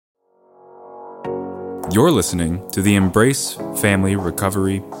You're listening to the Embrace Family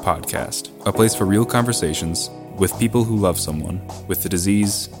Recovery Podcast, a place for real conversations with people who love someone with the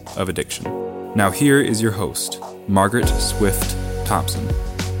disease of addiction. Now here is your host, Margaret Swift Thompson.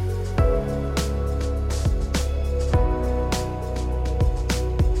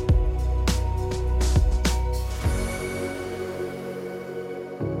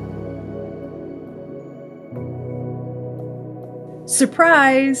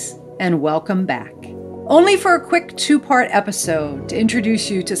 Surprise, and welcome back. Only for a quick two-part episode to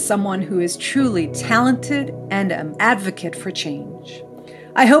introduce you to someone who is truly talented and an advocate for change.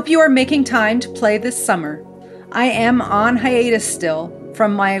 I hope you are making time to play this summer. I am on hiatus still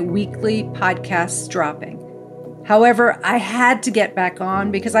from my weekly podcasts dropping. However, I had to get back on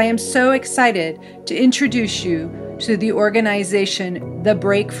because I am so excited to introduce you to the organization, the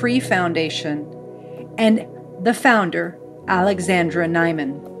Break Free Foundation, and the founder, Alexandra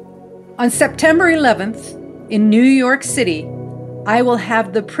Nyman. On September 11th, in New York City, I will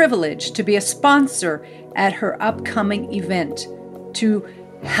have the privilege to be a sponsor at her upcoming event to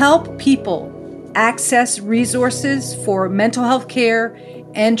help people access resources for mental health care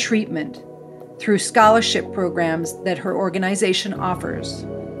and treatment through scholarship programs that her organization offers.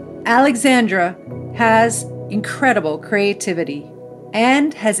 Alexandra has incredible creativity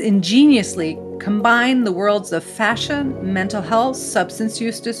and has ingeniously combined the worlds of fashion, mental health, substance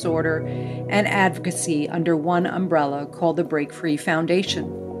use disorder, and advocacy under one umbrella called the Break Free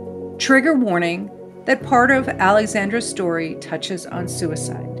Foundation. Trigger warning that part of Alexandra's story touches on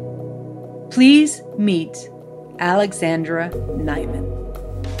suicide. Please meet Alexandra Nyman.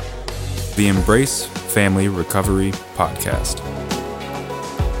 The Embrace Family Recovery Podcast.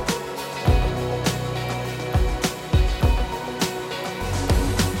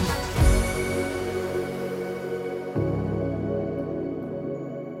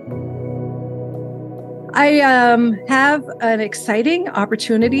 I have an exciting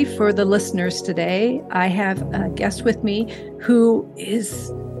opportunity for the listeners today. I have a guest with me who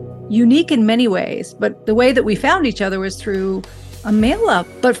is unique in many ways, but the way that we found each other was through a mail-up.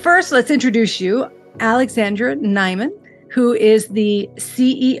 But first, let's introduce you, Alexandra Nyman, who is the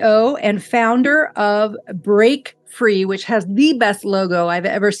CEO and founder of Break Free, which has the best logo I've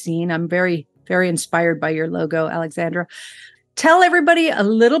ever seen. I'm very, very inspired by your logo, Alexandra. Tell everybody a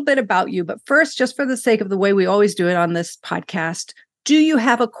little bit about you, but first, just for the sake of the way we always do it on this podcast, do you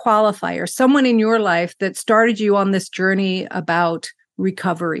have a qualifier, someone in your life that started you on this journey about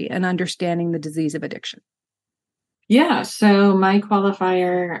recovery and understanding the disease of addiction? Yeah, so my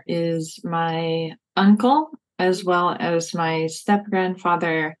qualifier is my uncle, as well as my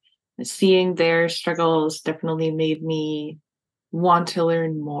step-grandfather. Seeing their struggles definitely made me want to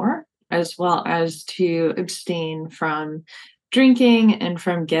learn more, as well as to abstain from drinking and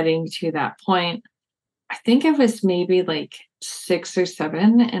from getting to that point. I think I was maybe like 6 or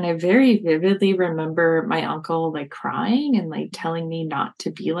 7, and I very vividly remember my uncle like crying and like telling me not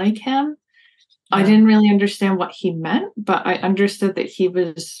to be like him. Yeah. I didn't really understand what he meant, but I understood that he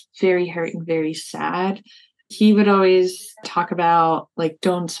was very hurt and very sad. He would always talk about like,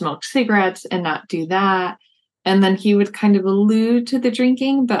 don't smoke cigarettes and not do that. And then he would kind of allude to the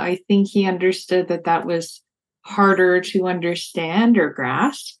drinking, but I think he understood that that was harder to understand or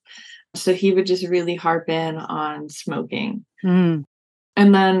grasp. So he would just really harp in on smoking. And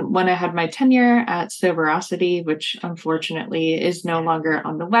then when I had my tenure at Soberosity, which unfortunately is no longer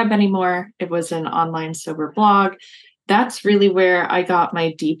on the web anymore, it was an online sober blog. That's really where I got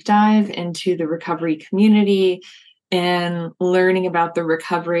my deep dive into the recovery community and learning about the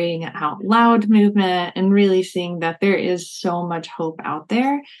Recovering Out Loud movement and really seeing that there is so much hope out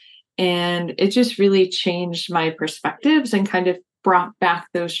there. And it just really changed my perspectives and kind of brought back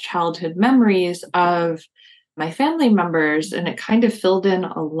those childhood memories of my family members. And it kind of filled in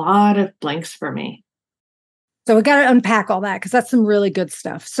a lot of blanks for me. So we got to unpack all that because that's some really good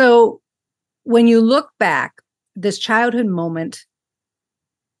stuff. So when you look back, this childhood moment,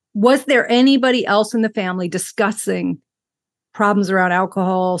 was there anybody else in the family discussing problems around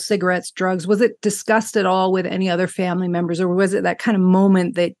alcohol, cigarettes, drugs? Was it discussed at all with any other family members, or was it that kind of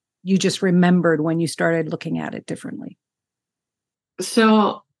moment that you just remembered when you started looking at it differently?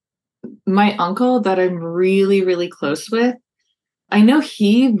 So my uncle that I'm really, really close with, I know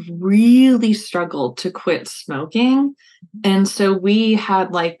he really struggled to quit smoking. And so we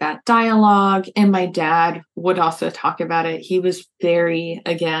had like that dialogue, and my dad would also talk about it. He was very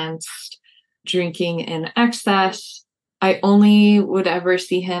against drinking in excess. I only would ever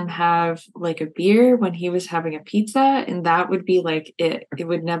see him have like a beer when he was having a pizza, and that would be like it. It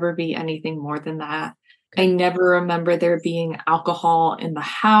would never be anything more than that. I never remember there being alcohol in the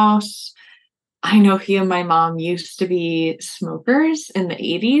house. I know he and my mom used to be smokers in the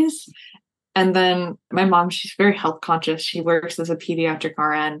 80s. And then my mom, she's very health conscious. She works as a pediatric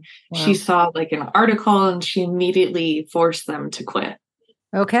RN. She Wow. saw like an article and she immediately forced them to quit.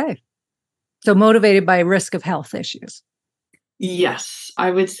 Okay. So motivated by risk of health issues. Yes, I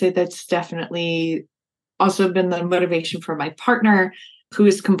would say that's definitely also been the motivation for my partner, who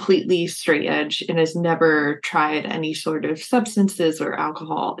is completely straight edge and has never tried any sort of substances or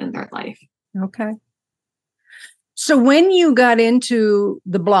alcohol in their life. Okay. So when you got into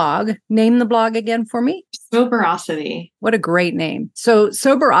the blog, name the blog again for me. Soberosity. What a great name. So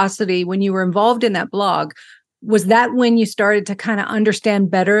Soberosity, when you were involved in that blog, was that when you started to kind of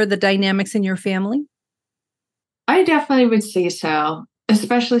understand better the dynamics in your family? I definitely would say so,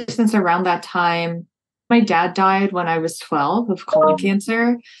 especially since around that time, my dad died when I was 12 of colon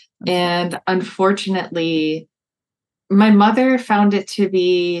cancer. And unfortunately, my mother found it to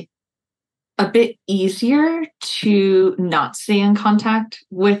be a bit easier to not stay in contact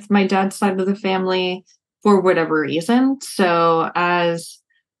with my dad's side of the family for whatever reason. So as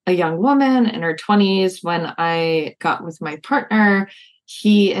a young woman in her 20s, when I got with my partner,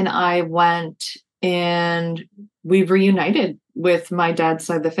 he and I went and we reunited with my dad's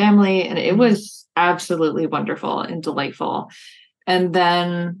side of the family, and it was absolutely wonderful and delightful. And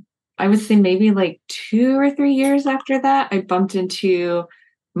then I would say maybe like 2 or 3 years after that, I bumped into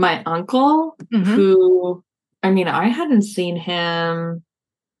my uncle, who, I mean, I hadn't seen him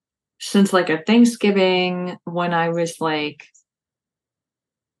since like a Thanksgiving when I was like,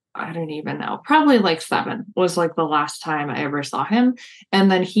 I don't even know, probably like 7 was like the last time I ever saw him.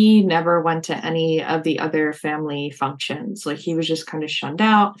 And then he never went to any of the other family functions. Like he was just kind of shunned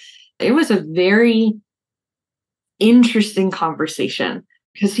out. It was a very interesting conversation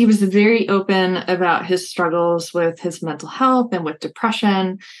because he was very open about his struggles with his mental health and with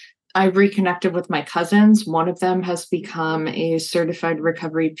depression. I reconnected with my cousins. One of them has become a certified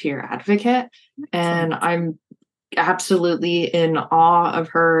recovery peer advocate, and I'm absolutely in awe of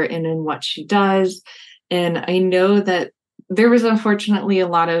her and in what she does. And I know that there was unfortunately a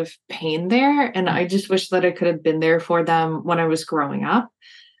lot of pain there, and I just wish that I could have been there for them when I was growing up.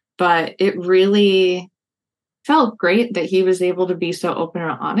 But it really felt great that he was able to be so open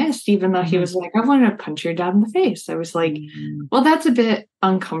and honest, even though he was like, I want to punch your dad in the face. I was like, well, that's a bit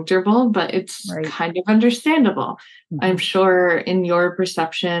uncomfortable, but it's kind of understandable. I'm sure in your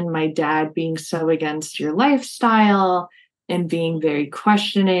perception, my dad being so against your lifestyle and being very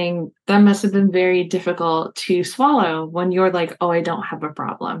questioning, that must have been very difficult to swallow when you're like, oh, I don't have a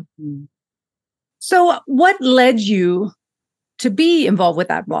problem. So what led you to be involved with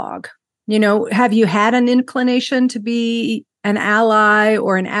that blog? You know, have you had an inclination to be an ally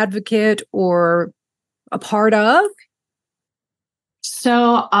or an advocate or a part of?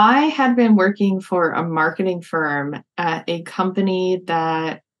 So I had been working for a marketing firm at a company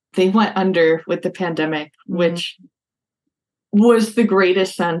that they went under with the pandemic, which was the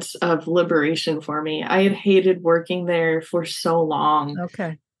greatest sense of liberation for me. I had hated working there for so long.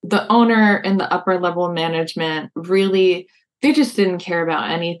 Okay. The owner and the upper level management really, they just didn't care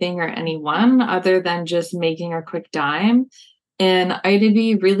about anything or anyone other than just making a quick dime. And I had to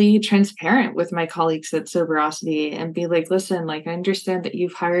be really transparent with my colleagues at Soberosity and be like, listen, like, I understand that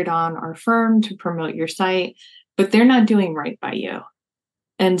you've hired on our firm to promote your site, but they're not doing right by you.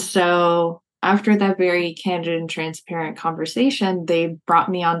 And so after that very candid and transparent conversation, they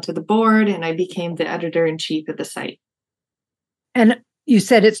brought me onto the board and I became the editor-in-chief of the site. And you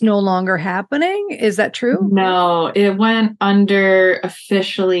said it's no longer happening. Is that true? No, it went under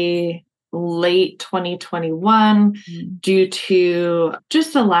officially late 2021 due to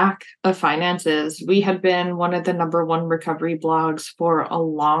just a lack of finances. We had been one of the #1 recovery blogs for a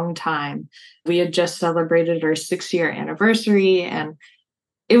long time. We had just celebrated our 6-year anniversary, and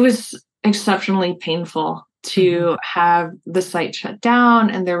it was exceptionally painful to have the site shut down.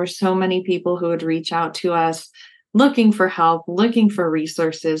 And there were so many people who would reach out to us looking for help, looking for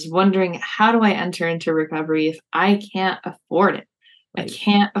resources, wondering, how do I enter into recovery if I can't afford it? I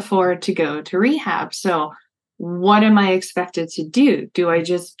can't afford to go to rehab. So what am I expected to do? Do I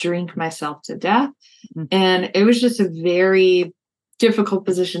just drink myself to death? And it was just a very difficult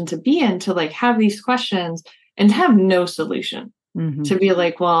position to be in, to like have these questions and have no solution. To be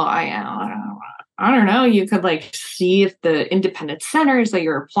like, well, I don't know. You could like see if the independent centers that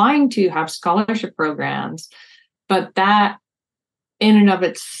you're applying to have scholarship programs. But that in and of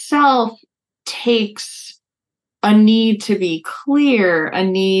itself takes a need to be clear, a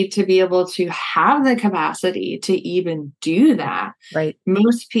need to be able to have the capacity to even do that. Right.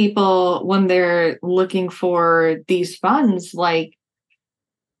 Most people, when they're looking for these funds, like,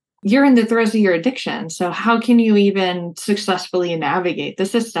 you're in the throes of your addiction. So how can you even successfully navigate the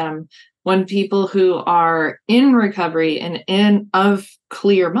system when people who are in recovery and of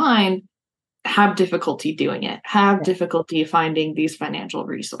clear mind have difficulty doing it, have difficulty finding these financial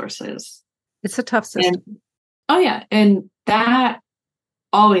resources? It's a tough system. And that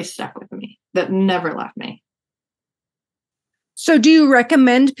always stuck with me. That never left me. So do you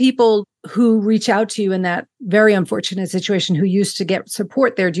recommend people who reach out to you in that very unfortunate situation who used to get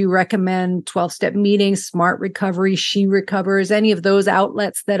support there? Do you recommend 12-step meetings, Smart Recovery, She Recovers, any of those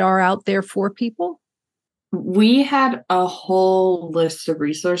outlets that are out there for people? We had a whole list of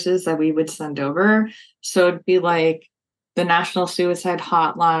resources that we would send over. So it'd be like the National Suicide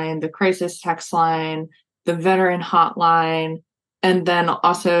Hotline, the Crisis Text Line, the Veteran Hotline, and then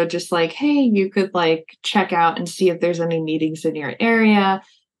also just like, hey, you could like check out and see if there's any meetings in your area.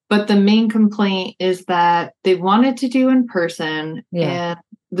 But the main complaint is that they wanted to do in person. And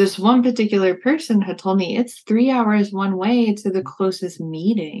this one particular person had told me it's 3 hours one way to the closest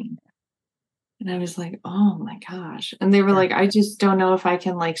meeting. And I was like, oh my gosh. And they were like, I just don't know if I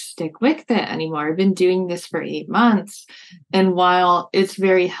can like stick with it anymore. I've been doing this for 8 months. And while it's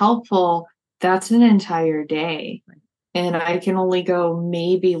very helpful, that's an entire day. And I can only go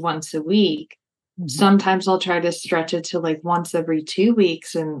maybe once a week. Sometimes I'll try to stretch it to like once every 2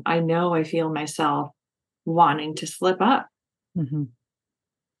 weeks. And I know I feel myself wanting to slip up.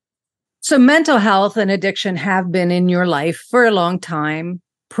 So mental health and addiction have been in your life for a long time,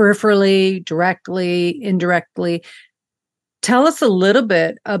 peripherally, directly, indirectly. Tell us a little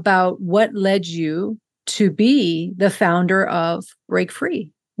bit about what led you to be the founder of Break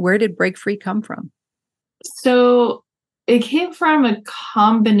Free. Where did Break Free come from? So it came from a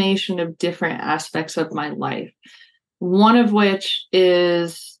combination of different aspects of my life, one of which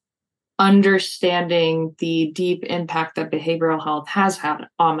is understanding the deep impact that behavioral health has had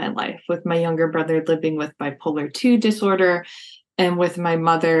on my life, with my younger brother living with bipolar 2 disorder and with my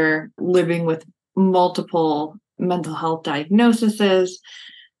mother living with multiple mental health diagnoses,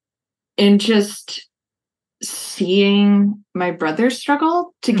 and just seeing my brother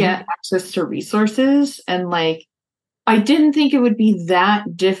struggle to get access to resources. And like, I didn't think it would be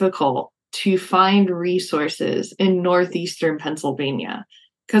that difficult to find resources in northeastern Pennsylvania.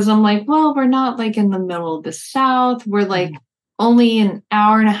 Because I'm like, well, we're not like in the middle of the South. We're like only an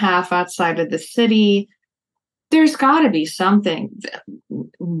hour and a half outside of the city. There's got to be something.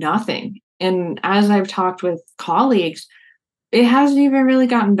 Nothing. And as I've talked with colleagues, it hasn't even really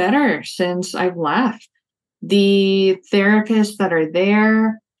gotten better since I've left. The therapists that are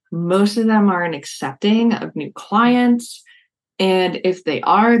there, most of them aren't accepting of new clients. And if they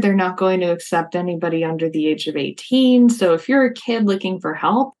are, they're not going to accept anybody under the age of 18. So if you're a kid looking for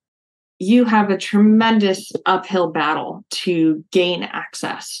help, you have a tremendous uphill battle to gain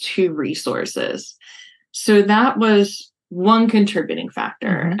access to resources. So that was one contributing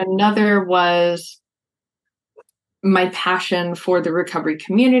factor. Another was my passion for the recovery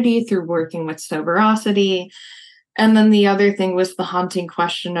community through working with Soberosity. And then the other thing was the haunting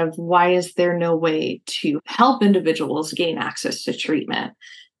question of why is there no way to help individuals gain access to treatment?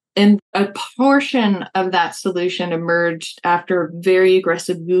 And a portion of that solution emerged after very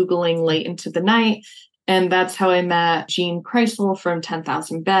aggressive Googling late into the night. And that's how I met Jean Kreisel from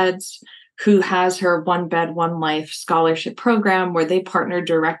 10,000 Beds, who has her One Bed, One Life scholarship program, where they partner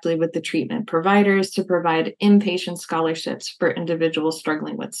directly with the treatment providers to provide inpatient scholarships for individuals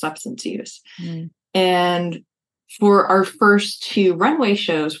struggling with substance use. And for our first 2 runway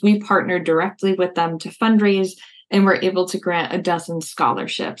shows, we partnered directly with them to fundraise, and were able to grant 12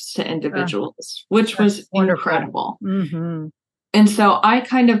 scholarships to individuals, which was incredible. And so I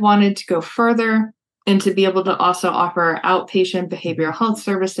kind of wanted to go further and to be able to also offer outpatient behavioral health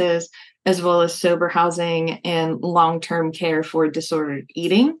services, as well as sober housing and long-term care for disordered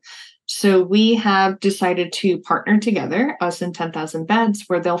eating. So we have decided to partner together, us and 10,000 Beds,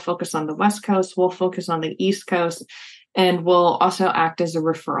 where they'll focus on the West Coast, we'll focus on the East Coast, and we'll also act as a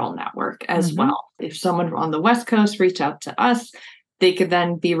referral network as well. If someone on the West Coast reach out to us, they could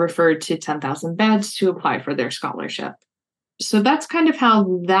then be referred to 10,000 Beds to apply for their scholarship. So that's kind of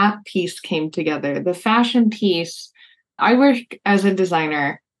how that piece came together. The fashion piece, I work as a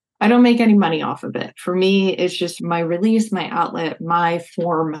designer. I don't make any money off of it. For me, it's just my release, my outlet, my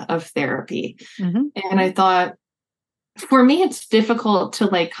form of therapy. And I thought, for me, it's difficult to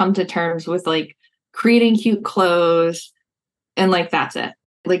like come to terms with like creating cute clothes and like, that's it.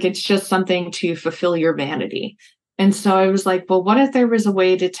 Like, it's just something to fulfill your vanity. And so I was like, well, what if there was a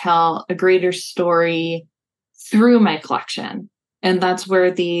way to tell a greater story through my collection? And that's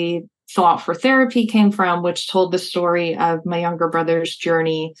where the Thought for Therapy came from, which told the story of my younger brother's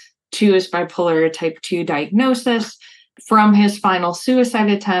journey to his bipolar type 2 diagnosis, from his final suicide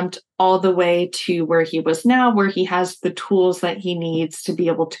attempt all the way to where he was now, where he has the tools that he needs to be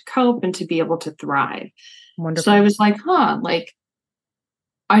able to cope and to be able to thrive. Wonderful. So I was like,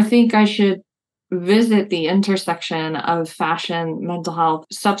 I think I should visit the intersection of fashion, mental health,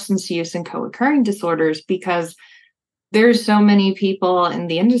 substance use, and co-occurring disorders, because there's so many people in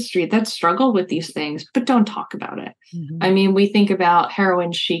the industry that struggle with these things, but don't talk about it. Mm-hmm. I mean, we think about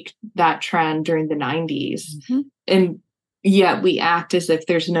heroin chic, that trend during the 90s, and yet we act as if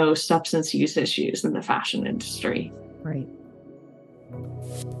there's no substance use issues in the fashion industry. Right.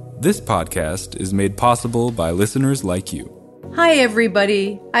 This podcast is made possible by listeners like you. Hi,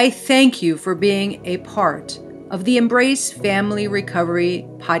 everybody. I thank you for being a part of the Embrace Family Recovery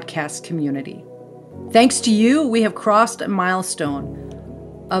podcast community. Thanks to you, we have crossed a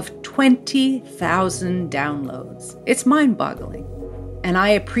milestone of 20,000 downloads. It's mind-boggling, and I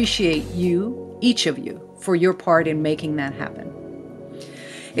appreciate you, each of you, for your part in making that happen.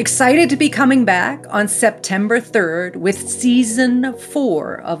 Excited to be coming back on September 3rd with season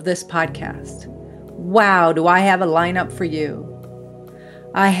 4 of this podcast. Wow, do I have a lineup for you.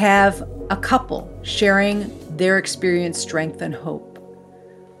 I have a couple sharing their experience, strength, and hope.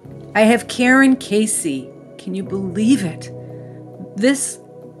 I have Karen Casey. Can you believe it? This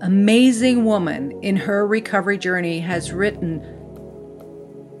amazing woman in her recovery journey has written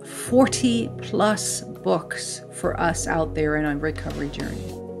 40 plus books for us out there in our recovery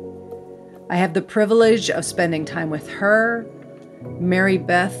journey. I have the privilege of spending time with her, Mary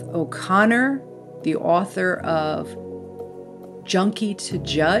Beth O'Connor, the author of Junkie to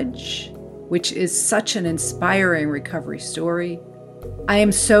Judge, which is such an inspiring recovery story. I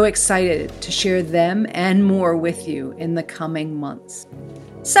am so excited to share them and more with you in the coming months.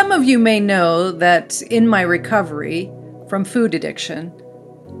 Some of you may know that in my recovery from food addiction,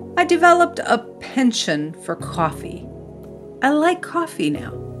 I developed a penchant for coffee. I like coffee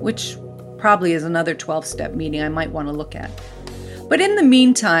now, which probably is another 12-step meeting I might want to look at. But in the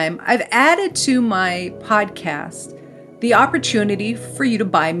meantime, I've added to my podcast the opportunity for you to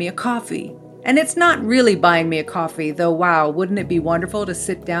buy me a coffee. And it's not really buying me a coffee, though, wow, wouldn't it be wonderful to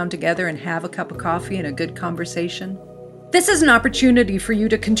sit down together and have a cup of coffee and a good conversation? This is an opportunity for you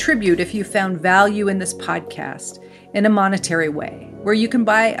to contribute if you found value in this podcast in a monetary way, where you can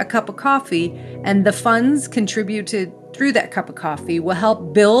buy a cup of coffee and the funds contributed through that cup of coffee will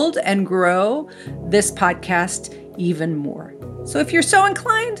help build and grow this podcast even more. So if you're so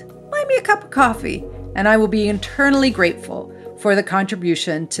inclined, buy me a cup of coffee, and I will be eternally grateful for the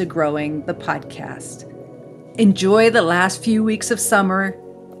contribution to growing the podcast. Enjoy the last few weeks of summer,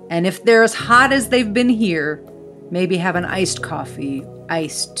 and if they're as hot as they've been here, maybe have an iced coffee,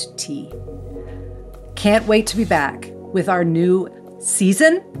 iced tea. Can't wait to be back with our new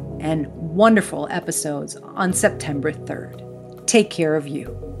season and wonderful episodes on September 3rd. Take care of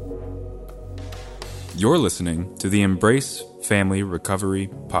you. You're listening to the Embrace Family Recovery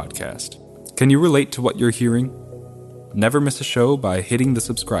podcast. Can you relate to what you're hearing? Never miss a show by hitting the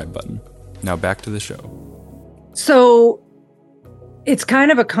subscribe button. Now back to the show. So it's kind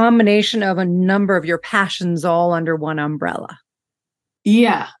of a combination of a number of your passions all under one umbrella.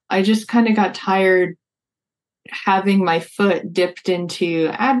 Yeah, I just kind of got tired having my foot dipped into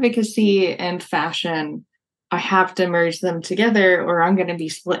advocacy and fashion. I have to merge them together or I'm going to be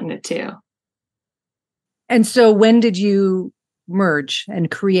splitting it too. And so when did you merge and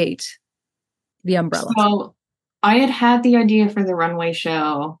create the umbrella? So I had the idea for the runway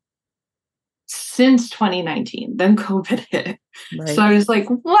show since 2019. Then COVID hit. Right. So I was like,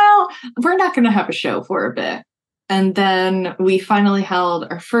 well, we're not going to have a show for a bit. And then we finally held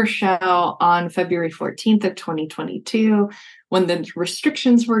our first show on February 14th of 2022, when the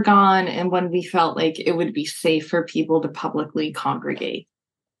restrictions were gone and when we felt like it would be safe for people to publicly congregate.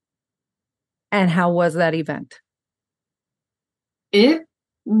 And how was that event? It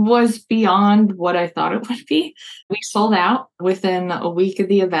was beyond what I thought it would be. We sold out within a week of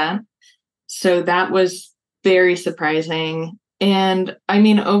the event. So that was very surprising. And I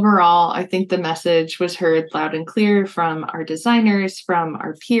mean, overall, I think the message was heard loud and clear from our designers, from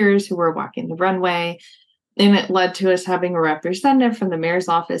our peers who were walking the runway. And it led to us having a representative from the mayor's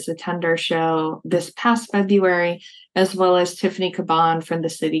office attend our show this past February, as well as Tiffany Caban from the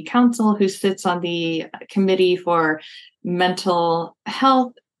city council, who sits on the committee for mental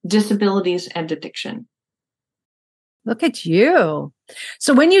health, disabilities, and addiction. Look at you.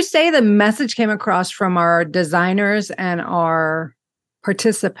 So when you say the message came across from our designers and our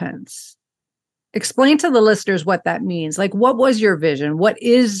participants, Explain to the listeners what that means. Like, what was your vision? What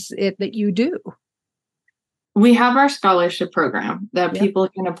is it that you do? We have our scholarship program that people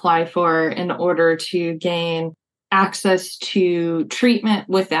can apply for in order to gain access to treatment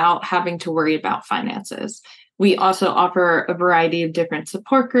without having to worry about finances. We also offer a variety of different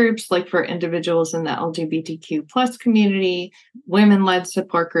support groups, like for individuals in the LGBTQ plus community, women-led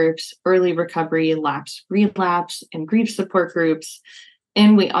support groups, early recovery, lapse, relapse, and grief support groups.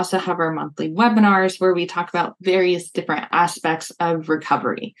 And we also have our monthly webinars where we talk about various different aspects of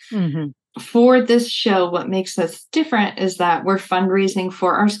recovery. Mm-hmm. For this show, what makes us different is that we're fundraising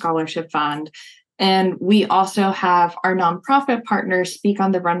for our scholarship fund. And we also have our nonprofit partners speak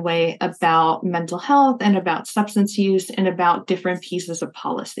on the runway about mental health and about substance use and about different pieces of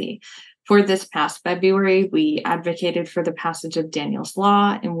policy. For this past February, we advocated for the passage of Daniel's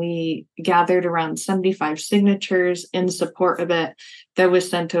Law, and we gathered around 75 signatures in support of it that was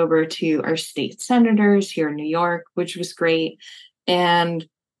sent over to our state senators here in New York, which was great. And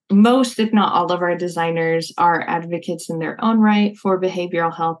most, if not all, of our designers are advocates in their own right for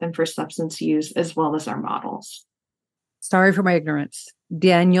behavioral health and for substance use, as well as our models. Sorry for my ignorance.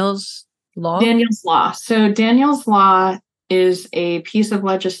 Daniel's Law? Daniel's Law. So Daniel's Law is a piece of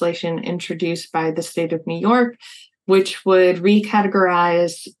legislation introduced by the state of New York, which would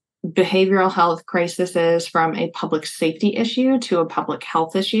recategorize behavioral health crises from a public safety issue to a public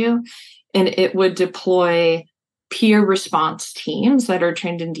health issue. And it would deploy peer response teams that are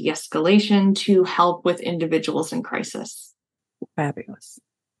trained in de-escalation to help with individuals in crisis. Fabulous.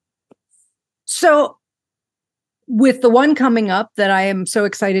 So with the one coming up that I am so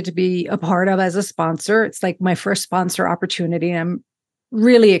excited to be a part of as a sponsor, it's like my first sponsor opportunity. I'm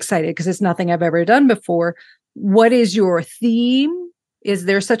really excited because it's nothing I've ever done before. What is your theme? Is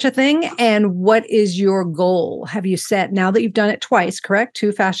there such a thing? And what is your goal? Have you set, now that you've done it twice, correct?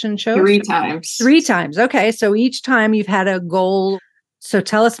 2 fashion shows? 3 times. 3 times. Okay. So each time you've had a goal. So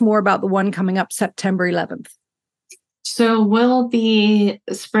tell us more about the one coming up September 11th. So we'll be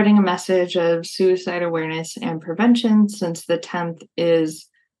spreading a message of suicide awareness and prevention, since the 10th is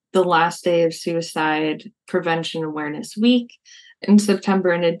the last day of Suicide Prevention Awareness Week. In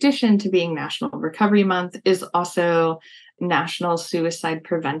September, in addition to being National Recovery Month, is also National Suicide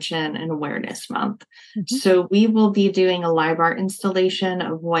Prevention and Awareness Month. Mm-hmm. So we will be doing a live art installation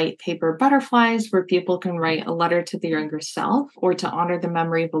of white paper butterflies where people can write a letter to their younger self or to honor the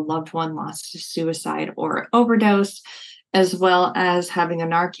memory of a loved one lost to suicide or overdose, as well as having a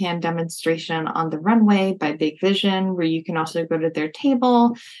Narcan demonstration on the runway by Big Vision, where you can also go to their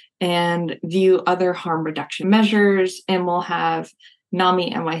table and view other harm reduction measures. And we'll have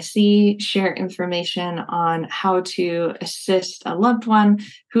NAMI NYC share information on how to assist a loved one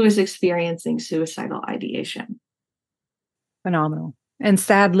who is experiencing suicidal ideation. Phenomenal. And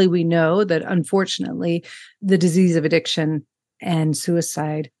sadly, we know that unfortunately, the disease of addiction and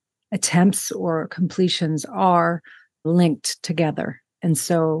suicide attempts or completions are linked together. And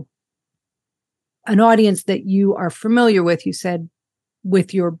so an audience that you are familiar with, you said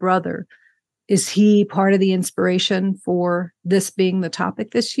with your brother, is he part of the inspiration for this being the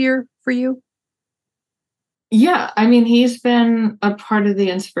topic this year for you? Yeah, I mean, he's been a part of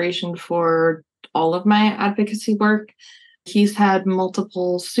the inspiration for all of my advocacy work. He's had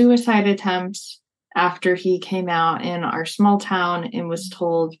multiple suicide attempts after he came out in our small town and was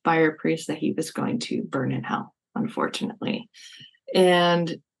told by our priest that he was going to burn in hell, unfortunately.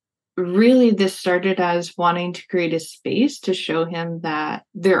 And really, this started as wanting to create a space to show him that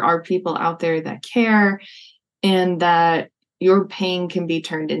there are people out there that care and that your pain can be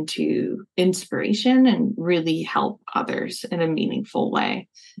turned into inspiration and really help others in a meaningful way.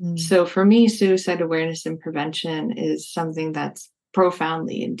 Mm. So for me, suicide awareness and prevention is something that's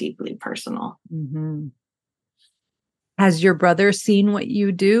profoundly and deeply personal. Mm-hmm. Has your brother seen what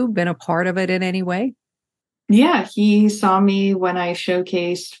you do, been a part of it in any way? Yeah, he saw me when I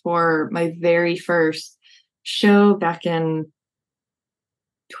showcased for my very first show back in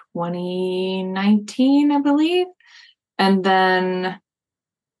 2019, I believe. And then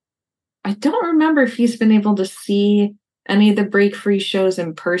I don't remember if he's been able to see any of the Break Free shows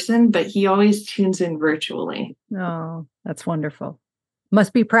in person, but he always tunes in virtually. Oh, that's wonderful.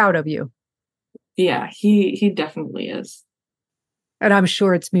 Must be proud of you. Yeah, he definitely is. And I'm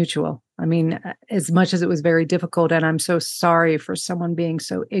sure it's mutual. I mean, as much as it was very difficult, and I'm so sorry for someone being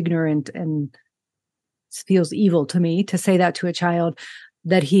so ignorant, and it feels evil to me to say that to a child,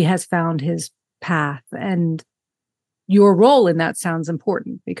 that he has found his path. And your role in that sounds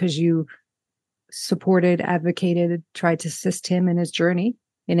important because you supported, advocated, tried to assist him in his journey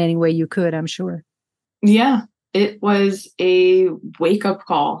in any way you could, I'm sure. Yeah, it was a wake-up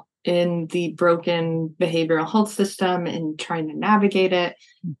call in the broken behavioral health system and trying to navigate it.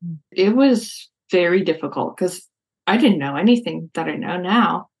 Mm-hmm. It was very difficult because I didn't know anything that I know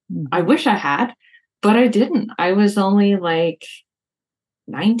now. Mm-hmm. I wish I had, but I didn't. I was only like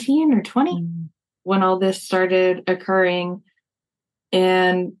 19 or 20 when all this started occurring,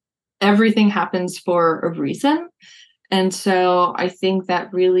 and everything happens for a reason. And so I think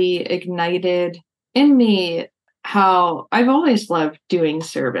that really ignited in me how I've always loved doing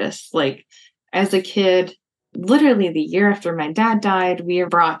service. Like as a kid, literally the year after my dad died, we were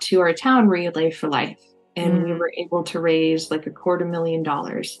brought to our town Relay for Life. And we were able to raise like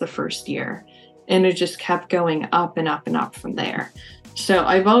 $250,000 the first year. And it just kept going up and up and up from there. So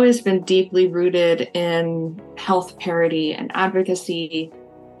I've always been deeply rooted in health parity and advocacy,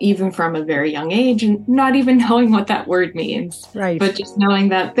 even from a very young age, and not even knowing what that word means. Right. But just knowing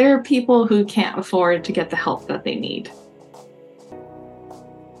that there are people who can't afford to get the help that they need.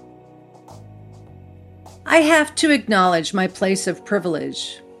 I have to acknowledge my place of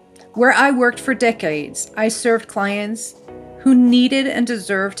privilege. Where I worked for decades, I served clients who needed and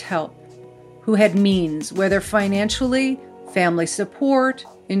deserved help, who had means, whether financially, family support,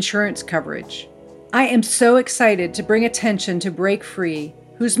 insurance coverage. I am so excited to bring attention to Break Free,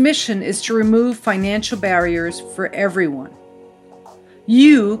 whose mission is to remove financial barriers for everyone.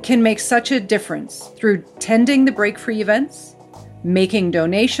 You can make such a difference through attending the Break Free events, making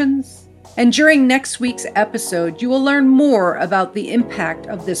donations, and during next week's episode, you will learn more about the impact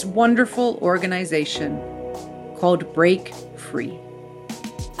of this wonderful organization called Break Free.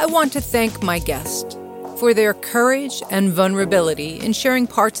 I want to thank my guest for their courage and vulnerability in sharing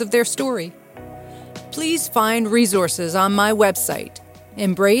parts of their story. Please find resources on my website,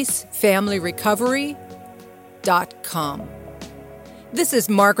 embracefamilyrecovery.com. This is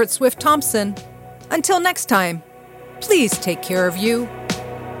Margaret Swift Thompson. Until next time, please take care of you